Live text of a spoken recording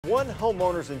One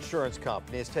homeowners insurance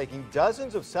company is taking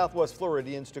dozens of Southwest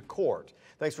Floridians to court.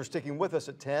 Thanks for sticking with us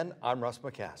at 10. I'm Russ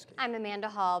McCaskey. I'm Amanda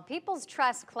Hall. People's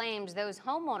Trust claims those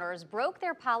homeowners broke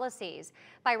their policies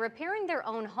by repairing their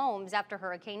own homes after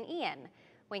Hurricane Ian.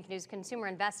 Wink News consumer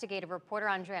investigative reporter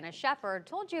Andrea Shepard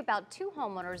told you about two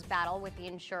homeowners' battle with the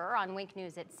insurer on Wink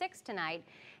News at 6 tonight.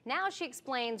 Now she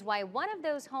explains why one of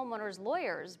those homeowners'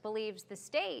 lawyers believes the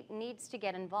state needs to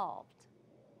get involved.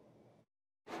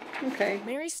 Okay.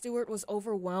 Mary Stewart was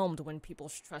overwhelmed when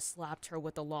People's Trust slapped her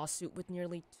with a lawsuit with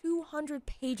nearly 200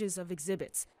 pages of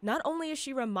exhibits. Not only is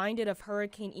she reminded of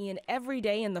Hurricane Ian every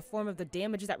day in the form of the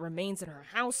damage that remains in her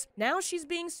house, now she's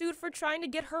being sued for trying to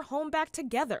get her home back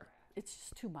together. It's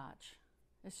just too much.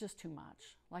 It's just too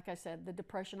much. Like I said, the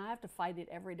depression, I have to fight it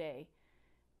every day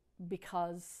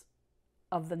because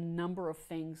of the number of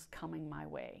things coming my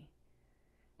way.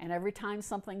 And every time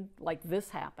something like this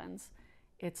happens,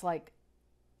 it's like,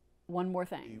 one more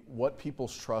thing. What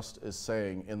People's Trust is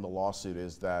saying in the lawsuit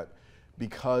is that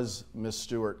because Ms.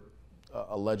 Stewart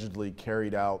allegedly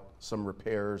carried out some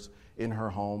repairs in her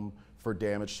home for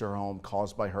damage to her home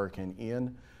caused by Hurricane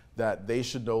Ian, that they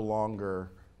should no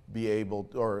longer be able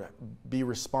or be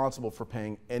responsible for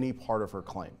paying any part of her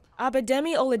claim.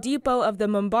 Abidemi Oladipo of the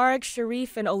Mubarak,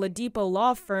 Sharif and Oladipo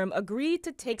law firm agreed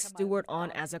to take Stewart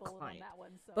on as a client.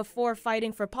 Before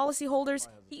fighting for policyholders,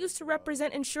 he used to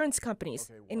represent insurance companies,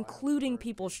 including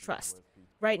People's Trust.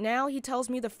 Right now, he tells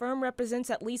me the firm represents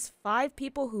at least 5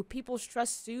 people who People's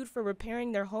Trust sued for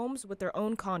repairing their homes with their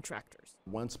own contractors.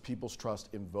 Once People's Trust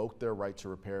invoked their right to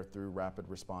repair through Rapid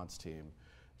Response Team,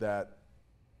 that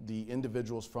the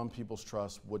individuals from People's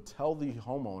Trust would tell the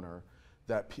homeowner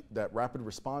that Rapid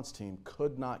Response Team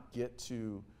could not get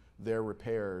to their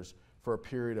repairs for a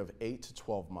period of 8 to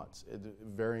 12 months,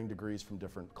 varying degrees from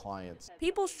different clients.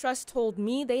 People's Trust told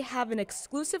me they have an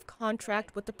exclusive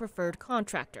contract with the preferred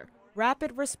contractor,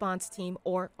 Rapid Response Team,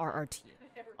 or RRT.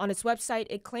 On its website,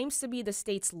 it claims to be the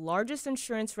state's largest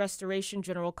insurance restoration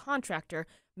general contractor,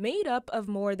 made up of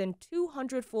more than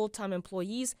 200 full-time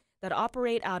employees that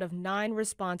operate out of 9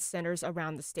 response centers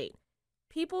around the state.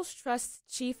 People's Trust's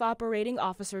chief operating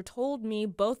officer told me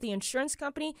both the insurance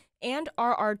company and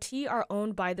RRT are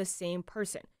owned by the same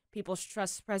person, People's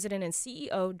Trust's president and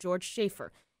CEO, George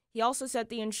Schaefer. He also said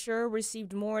the insurer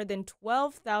received more than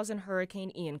 12,000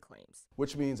 Hurricane Ian claims.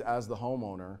 Which means as the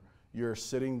homeowner, you're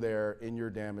sitting there in your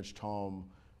damaged home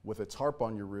with a tarp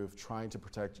on your roof trying to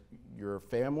protect your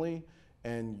family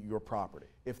and your property.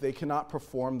 If they cannot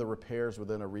perform the repairs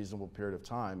within a reasonable period of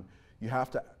time, you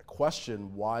have to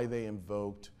question why they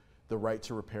invoked the right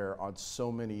to repair on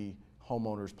so many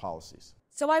homeowners' policies.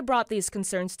 So I brought these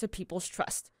concerns to People's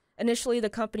Trust. Initially, the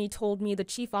company told me the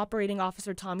chief operating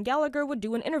officer, Tom Gallagher, would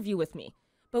do an interview with me.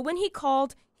 But when he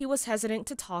called, he was hesitant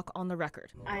to talk on the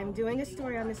record. I'm doing a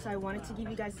story on this, so I wanted to give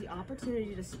you guys the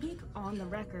opportunity to speak on the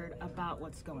record about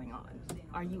what's going on.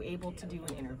 Are you able to do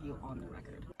an interview on the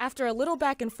record? After a little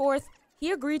back and forth,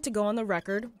 he agreed to go on the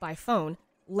record by phone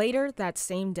later that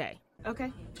same day.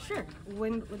 Okay, sure.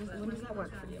 When does that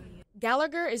work for you?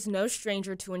 Gallagher is no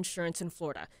stranger to insurance in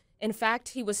Florida. In fact,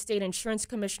 he was state insurance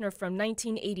commissioner from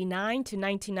 1989 to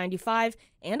 1995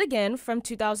 and again from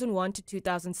 2001 to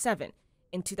 2007.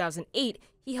 In 2008,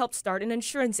 he helped start an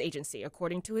insurance agency,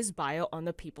 according to his bio on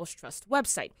the People's Trust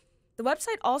website. The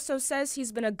website also says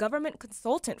he's been a government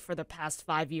consultant for the past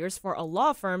 5 years for a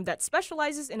law firm that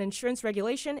specializes in insurance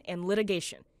regulation and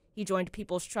litigation. He joined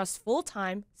People's Trust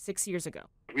full-time 6 years ago.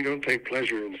 We don't take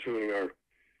pleasure in suing our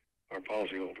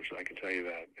policyholders, I can tell you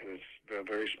that. And it's a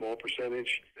very small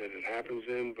percentage that it happens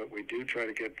in, but we do try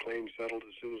to get claims settled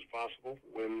as soon as possible.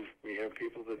 When we have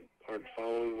people that aren't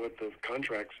following what the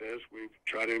contract says, we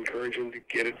try to encourage them to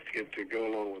get to go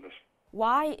along with us.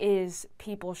 Why is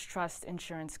People's Trust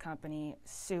Insurance Company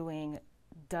suing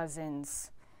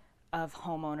dozens of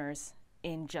homeowners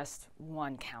in just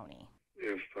one county?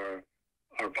 If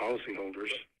our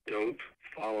policyholders don't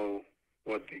follow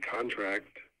what the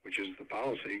contract, which is the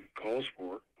policy, calls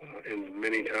for, and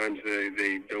many times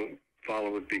they don't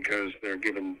follow it because they're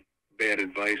given bad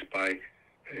advice by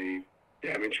a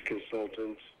damage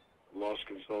consultant, loss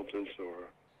consultant, or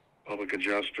public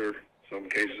adjuster, some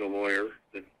cases a lawyer,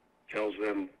 that tells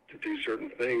them to do certain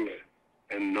things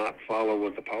and not follow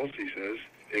what the policy says.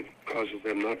 It causes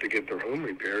them not to get their home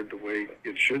repaired the way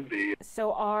it should be.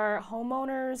 So are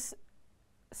homeowners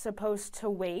supposed to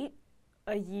wait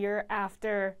a year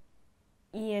after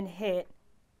Ian hit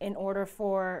in order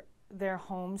for their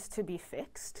homes to be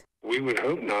fixed? We would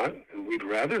hope not, and we'd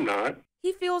rather not.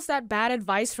 He feels that bad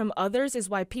advice from others is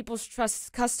why People's Trust's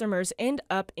customers end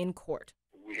up in court.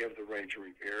 We have the right to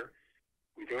repair.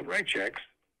 We don't write checks.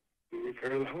 We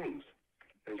repair the homes.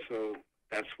 And so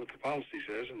that's what the policy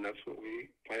says, and that's what we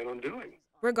plan on doing.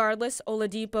 Regardless,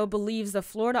 Oladipo believes the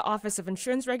Florida Office of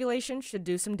Insurance Regulation should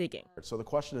do some digging. So the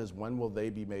question is, when will they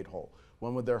be made whole?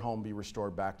 When would their home be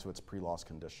restored back to its pre-loss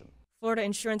condition? Florida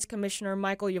Insurance Commissioner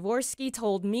Michael Yavorski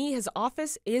told me his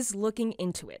office is looking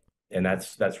into it. And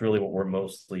that's really what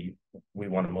we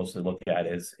want to mostly look at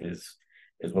is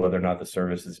whether or not the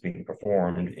service is being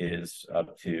performed is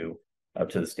up to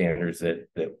the standards that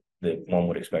one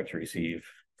would expect to receive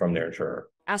from their insurer.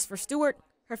 As for Stewart,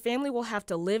 her family will have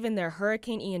to live in their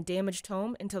Hurricane Ian damaged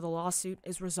home until the lawsuit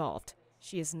is resolved.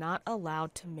 She is not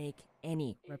allowed to make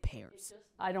any repairs.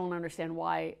 I don't understand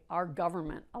why our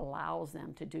government allows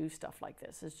them to do stuff like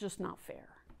this. It's just not fair.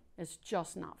 It's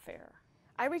just not fair.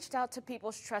 I reached out to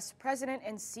People's Trust President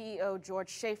and CEO George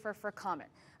Schaefer for comment.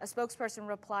 A spokesperson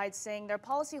replied saying their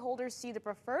policyholders see the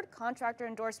preferred contractor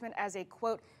endorsement as a,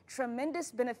 quote,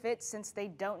 tremendous benefit since they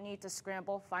don't need to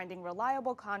scramble finding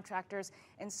reliable contractors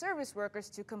and service workers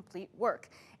to complete work,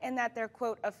 and that their,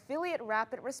 quote, affiliate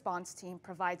rapid response team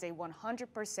provides a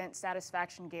 100%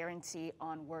 satisfaction guarantee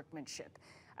on workmanship.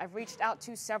 I've reached out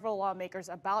to several lawmakers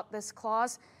about this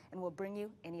clause and will bring you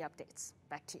any updates.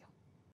 Back to you.